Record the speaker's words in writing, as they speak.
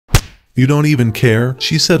You don't even care,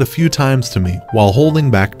 she said a few times to me while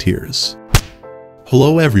holding back tears.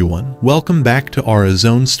 Hello everyone, welcome back to our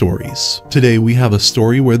Zone Stories. Today we have a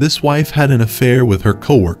story where this wife had an affair with her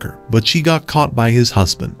coworker, but she got caught by his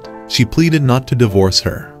husband. She pleaded not to divorce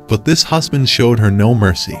her, but this husband showed her no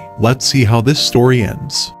mercy. Let's see how this story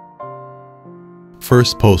ends.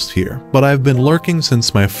 First post here, but I've been lurking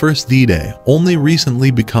since my first D-Day, only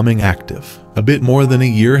recently becoming active. A bit more than a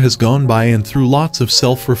year has gone by, and through lots of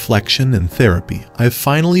self-reflection and therapy, I've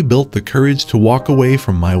finally built the courage to walk away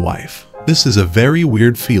from my wife. This is a very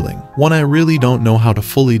weird feeling, one I really don't know how to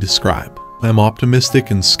fully describe. I'm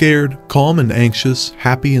optimistic and scared, calm and anxious,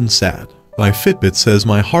 happy and sad. My Fitbit says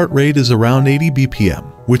my heart rate is around 80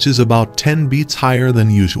 BPM, which is about 10 beats higher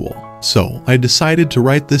than usual. So, I decided to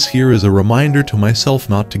write this here as a reminder to myself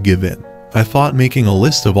not to give in. I thought making a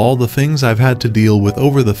list of all the things I've had to deal with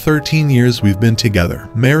over the 13 years we've been together,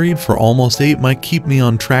 married for almost 8, might keep me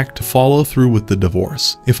on track to follow through with the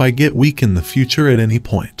divorce if I get weak in the future at any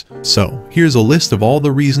point. So, here's a list of all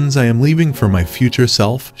the reasons I am leaving for my future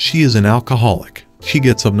self. She is an alcoholic. She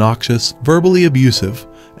gets obnoxious, verbally abusive,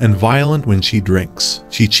 and violent when she drinks.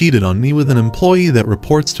 She cheated on me with an employee that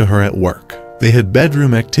reports to her at work. They had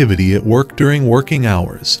bedroom activity at work during working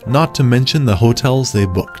hours, not to mention the hotels they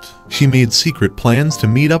booked. She made secret plans to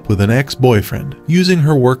meet up with an ex-boyfriend, using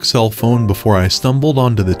her work cell phone before I stumbled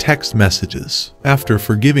onto the text messages. After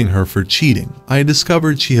forgiving her for cheating, I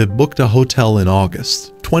discovered she had booked a hotel in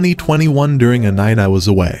August 2021 during a night I was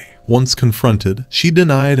away. Once confronted, she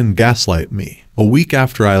denied and gaslighted me. A week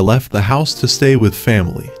after I left the house to stay with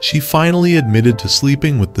family, she finally admitted to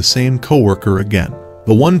sleeping with the same coworker again.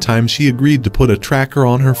 The one time she agreed to put a tracker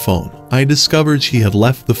on her phone, I discovered she had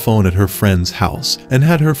left the phone at her friend's house and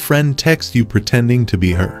had her friend text you pretending to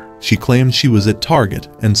be her. She claimed she was at Target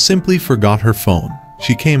and simply forgot her phone.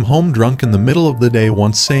 She came home drunk in the middle of the day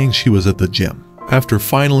once, saying she was at the gym. After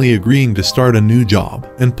finally agreeing to start a new job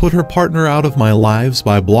and put her partner out of my lives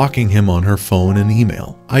by blocking him on her phone and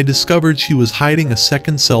email, I discovered she was hiding a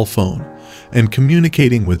second cell phone and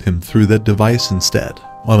communicating with him through that device instead.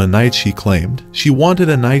 On a night she claimed she wanted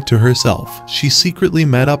a night to herself, she secretly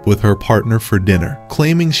met up with her partner for dinner,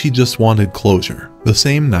 claiming she just wanted closure. The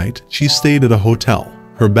same night, she stayed at a hotel.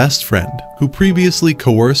 Her best friend, who previously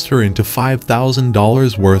coerced her into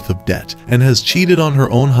 $5,000 worth of debt and has cheated on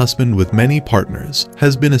her own husband with many partners,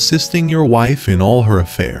 has been assisting your wife in all her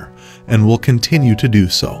affair and will continue to do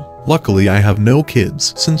so. Luckily, I have no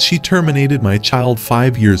kids since she terminated my child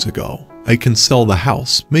 5 years ago. I can sell the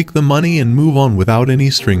house, make the money, and move on without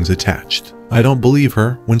any strings attached. I don't believe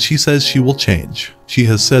her when she says she will change. She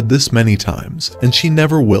has said this many times, and she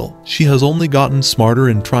never will. She has only gotten smarter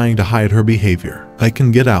in trying to hide her behavior. I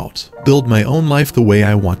can get out, build my own life the way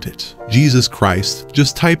I want it. Jesus Christ,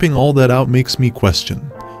 just typing all that out makes me question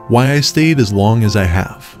why I stayed as long as I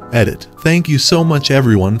have. Edit. Thank you so much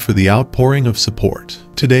everyone for the outpouring of support.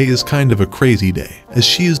 Today is kind of a crazy day, as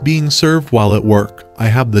she is being served while at work. I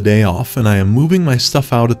have the day off and I am moving my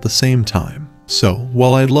stuff out at the same time. So,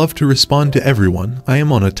 while I'd love to respond to everyone, I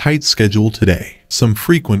am on a tight schedule today. Some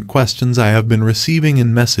frequent questions I have been receiving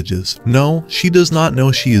in messages. No, she does not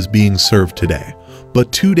know she is being served today.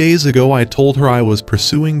 But 2 days ago I told her I was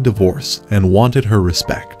pursuing divorce and wanted her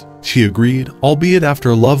respect. She agreed, albeit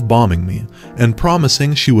after love bombing me and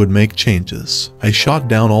promising she would make changes. I shot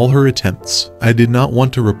down all her attempts. I did not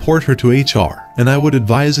want to report her to HR, and I would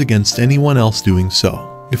advise against anyone else doing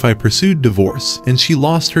so. If I pursued divorce and she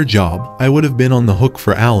lost her job, I would have been on the hook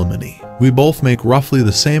for alimony. We both make roughly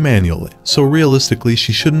the same annually, so realistically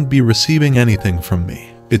she shouldn't be receiving anything from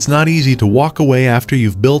me. It's not easy to walk away after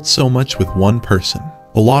you've built so much with one person.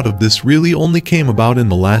 A lot of this really only came about in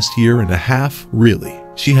the last year and a half, really.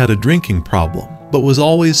 She had a drinking problem, but was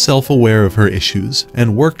always self-aware of her issues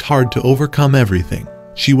and worked hard to overcome everything.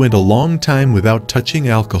 She went a long time without touching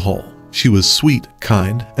alcohol. She was sweet,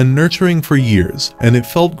 kind, and nurturing for years, and it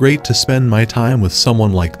felt great to spend my time with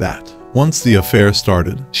someone like that. Once the affair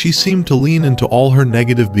started, she seemed to lean into all her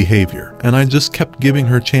negative behavior, and I just kept giving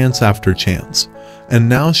her chance after chance. And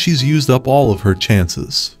now she's used up all of her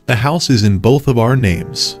chances. The house is in both of our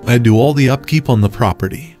names. I do all the upkeep on the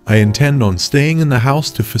property. I intend on staying in the house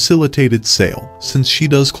to facilitate its sale, since she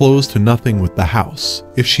does close to nothing with the house.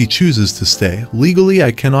 If she chooses to stay, legally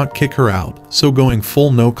I cannot kick her out, so going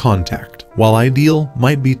full no contact, while ideal,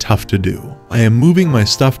 might be tough to do. I am moving my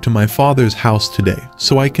stuff to my father's house today,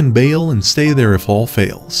 so I can bail and stay there if all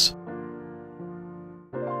fails.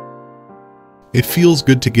 It feels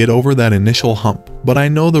good to get over that initial hump, but I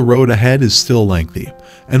know the road ahead is still lengthy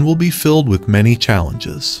and will be filled with many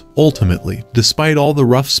challenges. Ultimately, despite all the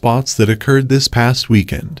rough spots that occurred this past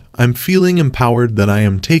weekend, I'm feeling empowered that I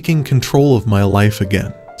am taking control of my life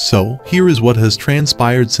again. So, here is what has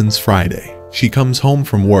transpired since Friday. She comes home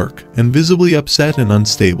from work and visibly upset and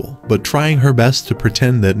unstable, but trying her best to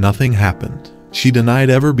pretend that nothing happened. She denied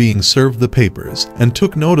ever being served the papers and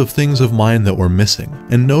took note of things of mine that were missing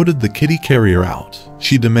and noted the kitty carrier out.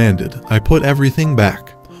 She demanded I put everything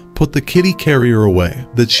back, put the kitty carrier away,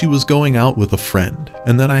 that she was going out with a friend,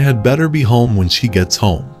 and that I had better be home when she gets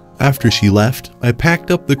home. After she left, I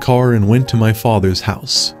packed up the car and went to my father's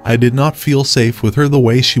house. I did not feel safe with her the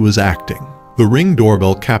way she was acting. The Ring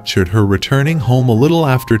doorbell captured her returning home a little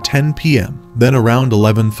after 10 p.m., then around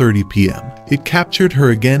 11:30 p.m. It captured her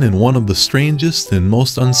again in one of the strangest and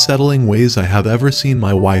most unsettling ways I have ever seen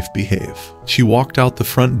my wife behave. She walked out the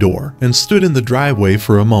front door and stood in the driveway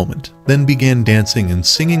for a moment, then began dancing and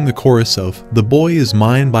singing the chorus of "The Boy Is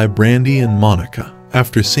Mine" by Brandy and Monica.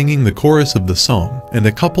 After singing the chorus of the song and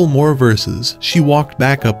a couple more verses, she walked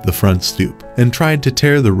back up the front stoop and tried to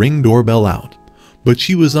tear the Ring doorbell out. But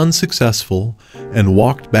she was unsuccessful and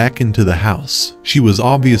walked back into the house. She was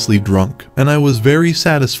obviously drunk, and I was very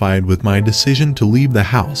satisfied with my decision to leave the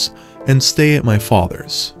house and stay at my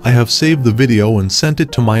father's. I have saved the video and sent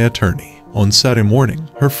it to my attorney. On Saturday morning,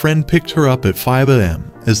 her friend picked her up at 5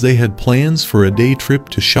 a.m. as they had plans for a day trip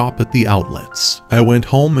to shop at the outlets. I went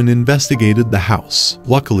home and investigated the house.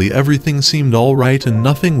 Luckily, everything seemed all right and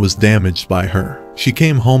nothing was damaged by her. She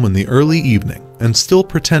came home in the early evening and still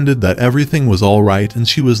pretended that everything was all right and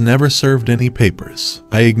she was never served any papers.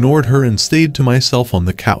 I ignored her and stayed to myself on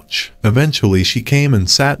the couch. Eventually, she came and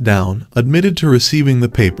sat down, admitted to receiving the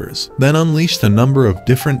papers, then unleashed a number of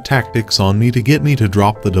different tactics on me to get me to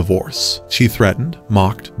drop the divorce. She threatened,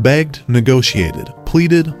 mocked, begged, negotiated,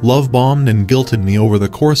 pleaded, love-bombed, and guilted me over the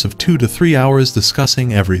course of 2 to 3 hours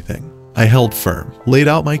discussing everything. I held firm, laid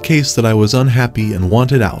out my case that I was unhappy and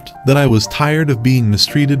wanted out, that I was tired of being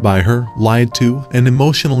mistreated by her, lied to, and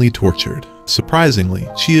emotionally tortured. Surprisingly,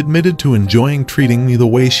 she admitted to enjoying treating me the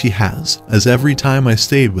way she has, as every time I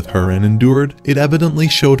stayed with her and endured, it evidently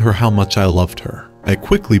showed her how much I loved her. I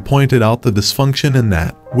quickly pointed out the dysfunction in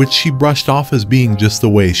that, which she brushed off as being just the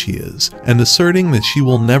way she is, and asserting that she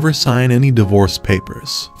will never sign any divorce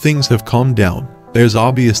papers. Things have calmed down. There's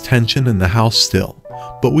obvious tension in the house still,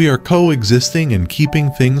 but we are coexisting and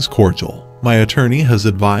keeping things cordial. My attorney has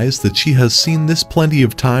advised that she has seen this plenty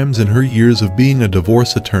of times in her years of being a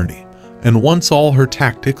divorce attorney, and once all her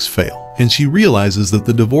tactics fail, and she realizes that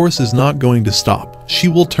the divorce is not going to stop, she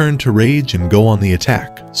will turn to rage and go on the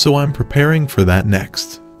attack. So I'm preparing for that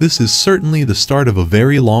next. This is certainly the start of a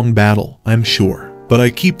very long battle, I'm sure. But I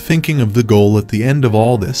keep thinking of the goal at the end of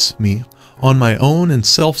all this, me, on my own and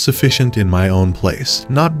self-sufficient in my own place,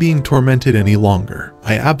 not being tormented any longer.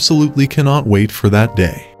 I absolutely cannot wait for that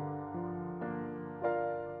day.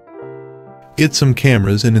 Get some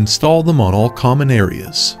cameras and install them on all common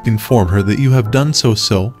areas. Inform her that you have done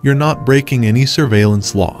so you're not breaking any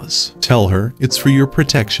surveillance laws. Tell her it's for your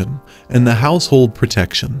protection and the household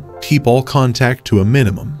protection. Keep all contact to a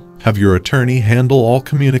minimum. Have your attorney handle all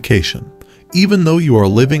communication. Even though you are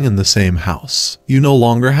living in the same house, you no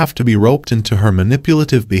longer have to be roped into her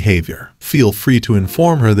manipulative behavior. Feel free to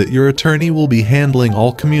inform her that your attorney will be handling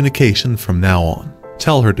all communication from now on.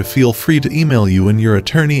 Tell her to feel free to email you and your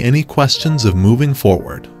attorney any questions of moving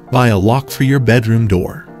forward. Buy a lock for your bedroom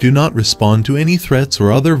door. Do not respond to any threats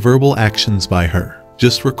or other verbal actions by her.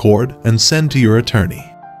 Just record and send to your attorney.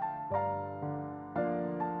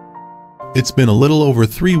 It's been a little over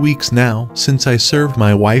 3 weeks now since I served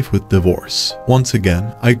my wife with divorce. Once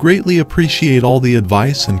again, I greatly appreciate all the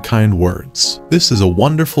advice and kind words. This is a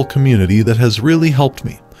wonderful community that has really helped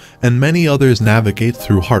me, and many others navigate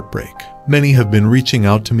through heartbreak. Many have been reaching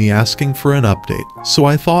out to me asking for an update, so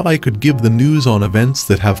I thought I could give the news on events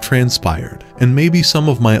that have transpired, and maybe some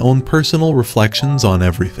of my own personal reflections on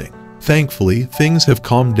everything. Thankfully, things have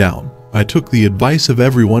calmed down. I took the advice of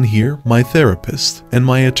everyone here, my therapist, and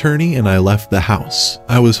my attorney, and I left the house.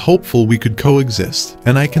 I was hopeful we could coexist,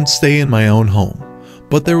 and I can stay in my own home.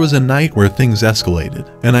 But there was a night where things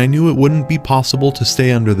escalated, and I knew it wouldn't be possible to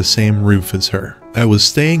stay under the same roof as her. I was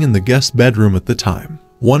staying in the guest bedroom at the time.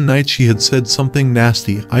 One night she had said something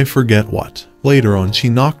nasty, I forget what. Later on, she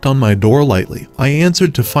knocked on my door lightly. I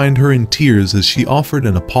answered to find her in tears as she offered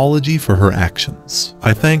an apology for her actions.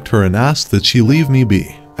 I thanked her and asked that she leave me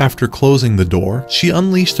be. After closing the door, she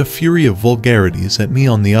unleashed a fury of vulgarities at me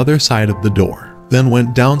on the other side of the door, then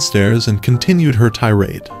went downstairs and continued her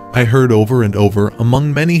tirade. I heard over and over,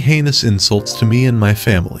 among many heinous insults to me and my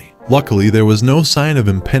family, Luckily, there was no sign of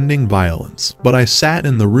impending violence, but I sat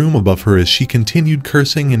in the room above her as she continued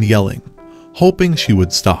cursing and yelling, hoping she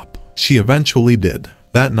would stop. She eventually did.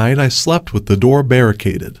 That night I slept with the door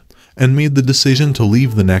barricaded and made the decision to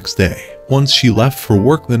leave the next day. Once she left for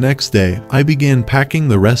work the next day, I began packing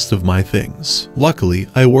the rest of my things. Luckily,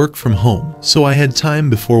 I work from home, so I had time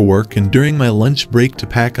before work and during my lunch break to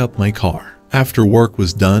pack up my car. After work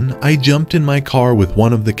was done, I jumped in my car with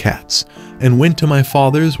one of the cats and went to my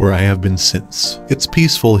father's where I have been since. It's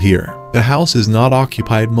peaceful here. The house is not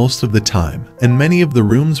occupied most of the time, and many of the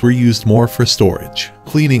rooms were used more for storage.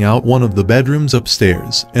 Cleaning out one of the bedrooms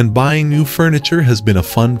upstairs and buying new furniture has been a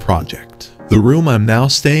fun project. The room I'm now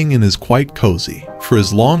staying in is quite cozy. For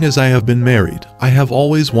as long as I have been married, I have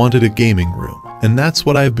always wanted a gaming room, and that's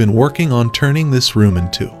what I've been working on turning this room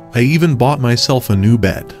into. I even bought myself a new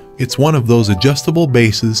bed. It's one of those adjustable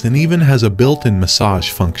bases and even has a built-in massage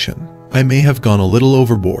function. I may have gone a little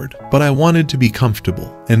overboard, but I wanted to be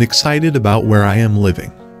comfortable and excited about where I am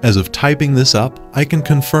living. As of typing this up, I can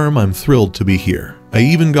confirm I'm thrilled to be here. I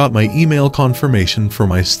even got my email confirmation for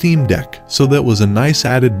my Steam Deck, so that was a nice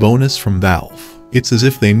added bonus from Valve. It's as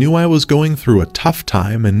if they knew I was going through a tough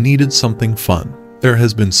time and needed something fun. There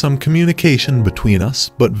has been some communication between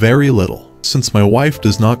us, but very little. Since my wife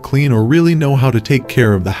does not clean or really know how to take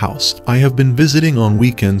care of the house, I have been visiting on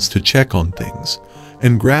weekends to check on things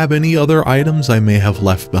and grab any other items I may have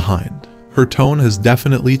left behind. Her tone has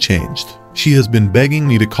definitely changed. She has been begging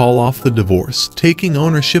me to call off the divorce, taking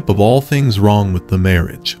ownership of all things wrong with the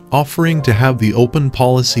marriage, offering to have the open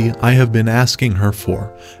policy I have been asking her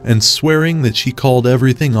for, and swearing that she called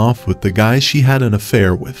everything off with the guy she had an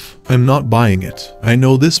affair with. I'm not buying it. I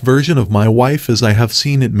know this version of my wife as I have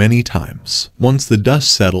seen it many times. Once the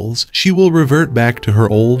dust settles, she will revert back to her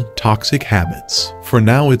old, toxic habits. For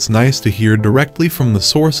now, it's nice to hear directly from the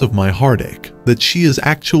source of my heartache that she is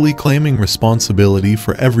actually claiming responsibility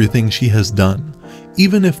for everything she has done,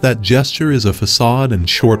 even if that gesture is a facade and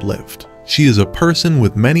short-lived. She is a person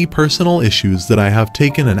with many personal issues that I have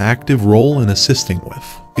taken an active role in assisting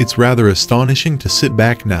with. It's rather astonishing to sit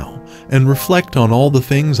back now and reflect on all the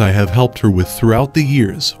things I have helped her with throughout the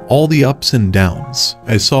years, all the ups and downs.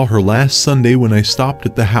 I saw her last Sunday when I stopped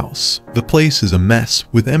at the house. The place is a mess,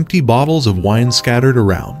 with empty bottles of wine scattered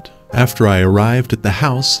around. After I arrived at the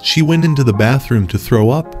house, she went into the bathroom to throw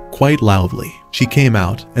up, quite loudly. She came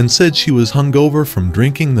out and said she was hungover from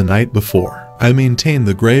drinking the night before. I maintained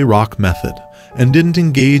the gray rock method and didn't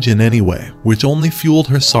engage in any way, which only fueled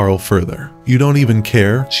her sorrow further. "You don't even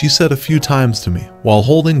care," she said a few times to me, while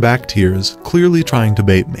holding back tears, clearly trying to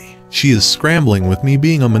bait me. She is scrambling with me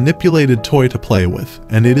being a manipulated toy to play with,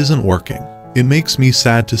 and it isn't working. It makes me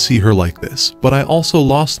sad to see her like this, but I also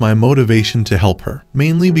lost my motivation to help her,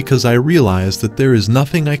 mainly because I realized that there is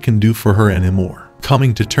nothing I can do for her anymore.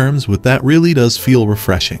 Coming to terms with that really does feel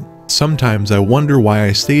refreshing. Sometimes I wonder why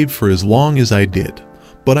I stayed for as long as I did,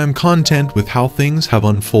 but I'm content with how things have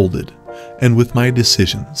unfolded and with my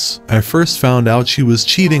decisions. I first found out she was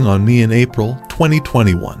cheating on me in April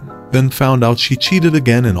 2021, then found out she cheated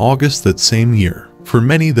again in August that same year. For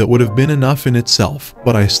many, that would have been enough in itself,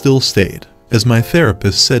 but I still stayed. As my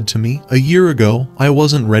therapist said to me a year ago, I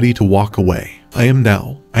wasn't ready to walk away. I am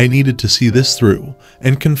now. I needed to see this through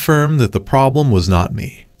and confirm that the problem was not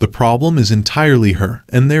me. The problem is entirely her,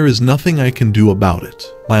 and there is nothing I can do about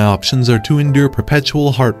it. My options are to endure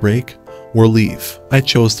perpetual heartbreak or leave. I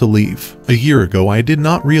chose to leave. A year ago, I did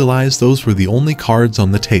not realize those were the only cards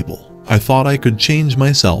on the table. I thought I could change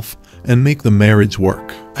myself and make the marriage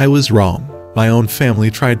work. I was wrong. My own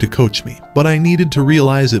family tried to coach me, but I needed to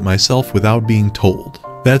realize it myself without being told.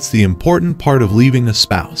 That's the important part of leaving a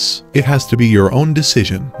spouse. It has to be your own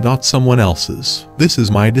decision, not someone else's. This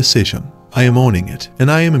is my decision. I am owning it,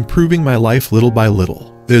 and I am improving my life little by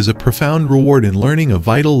little. There's a profound reward in learning a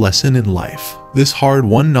vital lesson in life. This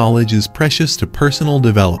hard-won knowledge is precious to personal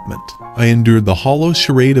development. I endured the hollow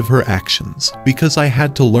charade of her actions because I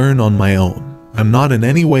had to learn on my own. I'm not in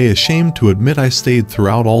any way ashamed to admit I stayed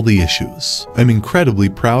throughout all the issues. I'm incredibly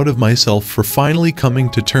proud of myself for finally coming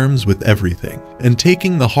to terms with everything and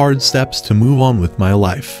taking the hard steps to move on with my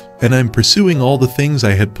life. And I'm pursuing all the things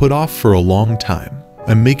I had put off for a long time.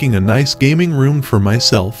 I'm making a nice gaming room for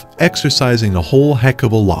myself, exercising a whole heck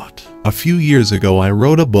of a lot. A few years ago, I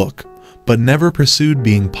wrote a book, but never pursued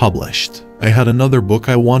being published. I had another book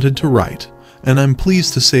I wanted to write, and I'm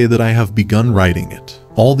pleased to say that I have begun writing it.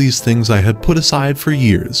 All these things I had put aside for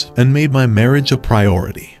years and made my marriage a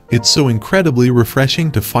priority. It's so incredibly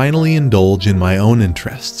refreshing to finally indulge in my own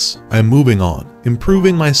interests. I'm moving on,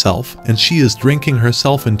 improving myself, and she is drinking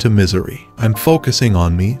herself into misery. I'm focusing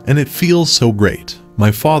on me, and it feels so great. My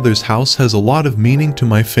father's house has a lot of meaning to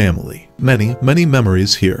my family. Many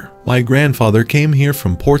memories here. My grandfather came here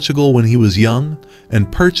from Portugal when he was young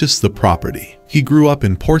and purchased the property. He grew up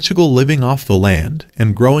in Portugal living off the land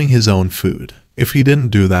and growing his own food. If he didn't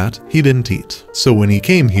do that, he didn't eat. So when he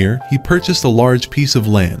came here, he purchased a large piece of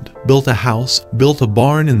land, built a house, built a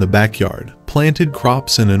barn in the backyard, planted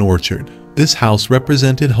crops in an orchard. This house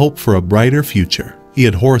represented hope for a brighter future. He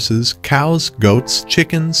had horses, cows, goats,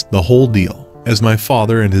 chickens, the whole deal. As my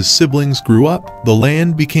father and his siblings grew up, the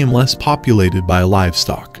land became less populated by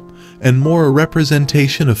livestock, and more a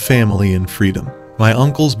representation of family and freedom. My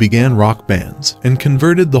uncles began rock bands and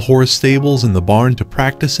converted the horse stables and the barn to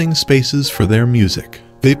practicing spaces for their music.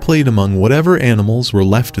 They played among whatever animals were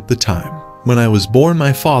left at the time. When I was born,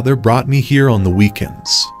 my father brought me here on the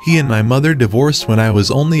weekends. He and my mother divorced when I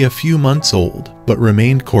was only a few months old, but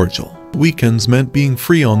remained cordial. Weekends meant being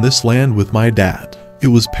free on this land with my dad. It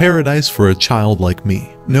was paradise for a child like me.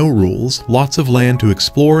 No rules, lots of land to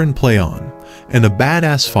explore and play on, and a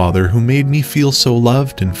badass father who made me feel so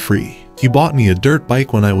loved and free. He bought me a dirt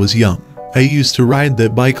bike when I was young. I used to ride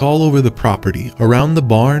that bike all over the property, around the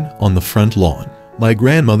barn, on the front lawn. My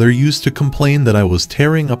grandmother used to complain that I was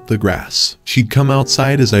tearing up the grass. She'd come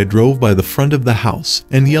outside as I drove by the front of the house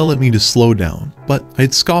and yell at me to slow down, but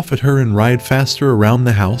I'd scoff at her and ride faster around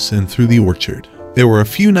the house and through the orchard. There were a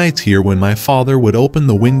few nights here when my father would open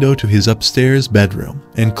the window to his upstairs bedroom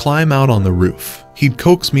and climb out on the roof. He'd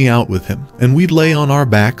coax me out with him, and we'd lay on our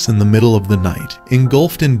backs in the middle of the night,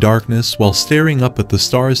 engulfed in darkness while staring up at the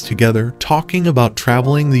stars together, talking about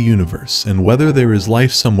traveling the universe and whether there is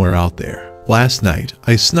life somewhere out there. Last night,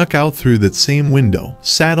 I snuck out through that same window,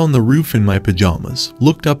 sat on the roof in my pajamas,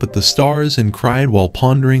 looked up at the stars and cried while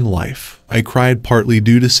pondering life. I cried partly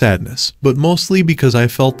due to sadness, but mostly because I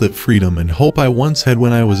felt that freedom and hope I once had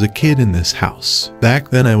when I was a kid in this house. Back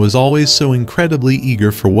then I was always so incredibly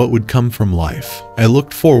eager for what would come from life. I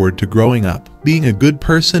looked forward to growing up, being a good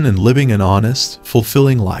person and living an honest,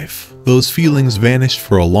 fulfilling life. Those feelings vanished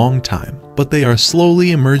for a long time, but they are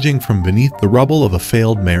slowly emerging from beneath the rubble of a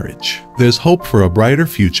failed marriage. There's hope for a brighter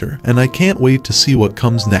future, and I can't wait to see what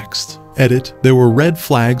comes next. Edit, there were red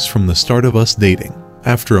flags from the start of us dating.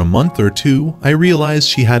 After a month or two, I realized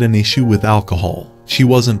she had an issue with alcohol. She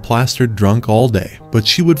wasn't plastered drunk all day, but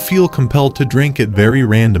she would feel compelled to drink at very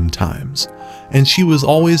random times, and she was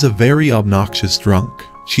always a very obnoxious drunk.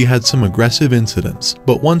 She had some aggressive incidents,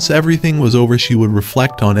 but once everything was over she would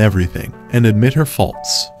reflect on everything and admit her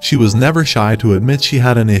faults. She was never shy to admit she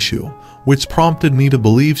had an issue, which prompted me to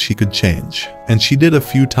believe she could change, and she did a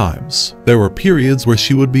few times. There were periods where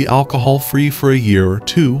she would be alcohol-free for a year or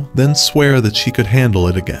two, then swear that she could handle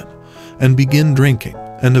it again, and begin drinking,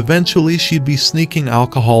 and eventually she'd be sneaking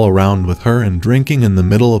alcohol around with her and drinking in the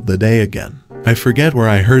middle of the day again. I forget where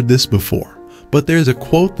I heard this before, but there's a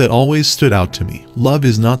quote that always stood out to me. Love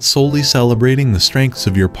is not solely celebrating the strengths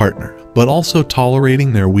of your partner, but also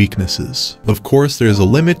tolerating their weaknesses. Of course, there's a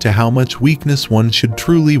limit to how much weakness one should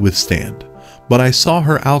truly withstand, but I saw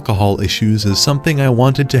her alcohol issues as something I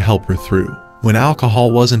wanted to help her through. When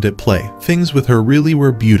alcohol wasn't at play, things with her really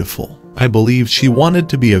were beautiful. I believed she wanted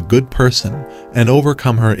to be a good person and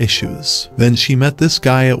overcome her issues. Then she met this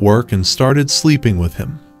guy at work and started sleeping with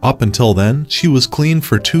him. Up until then, she was clean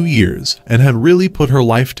for 2 years and had really put her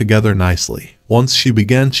life together nicely. Once she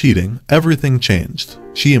began cheating, everything changed.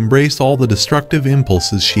 She embraced all the destructive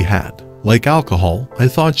impulses she had. Like alcohol, I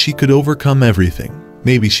thought she could overcome everything.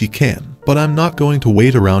 Maybe she can, but I'm not going to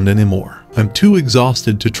wait around anymore. I'm too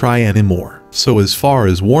exhausted to try anymore. So as far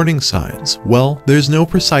as warning signs, well, there's no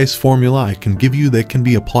precise formula I can give you that can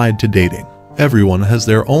be applied to dating. Everyone has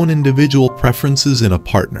their own individual preferences in a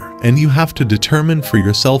partner, and you have to determine for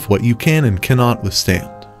yourself what you can and cannot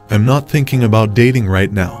withstand. I'm not thinking about dating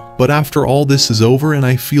right now, but after all this is over and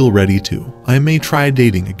I feel ready to, I may try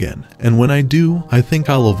dating again, and when I do, I think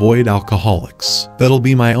I'll avoid alcoholics. That'll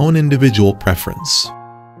be my own individual preference.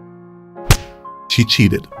 She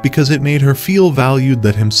cheated because it made her feel valued,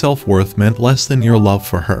 that his self-worth meant less than your love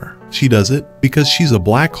for her. She does it because she's a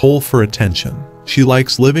black hole for attention. She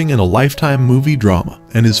likes living in a Lifetime movie drama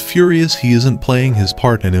and is furious he isn't playing his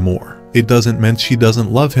part anymore. It doesn't mean she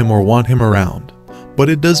doesn't love him or want him around, but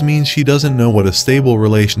it does mean she doesn't know what a stable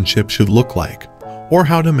relationship should look like or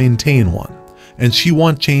how to maintain one, and she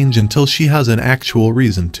won't change until she has an actual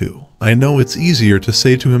reason to. I know it's easier to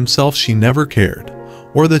say to himself she never cared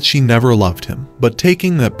or that she never loved him, but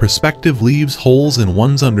taking that perspective leaves holes in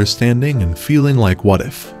one's understanding and feeling like what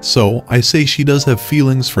if. So I say she does have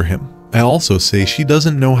feelings for him. I also say she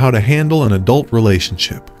doesn't know how to handle an adult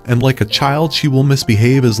relationship, and like a child she will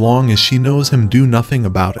misbehave as long as she knows him do nothing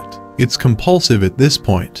about it. It's compulsive at this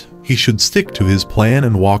point. He should stick to his plan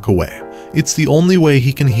and walk away. It's the only way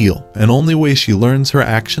he can heal, and only way she learns her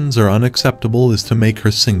actions are unacceptable is to make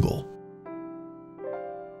her single.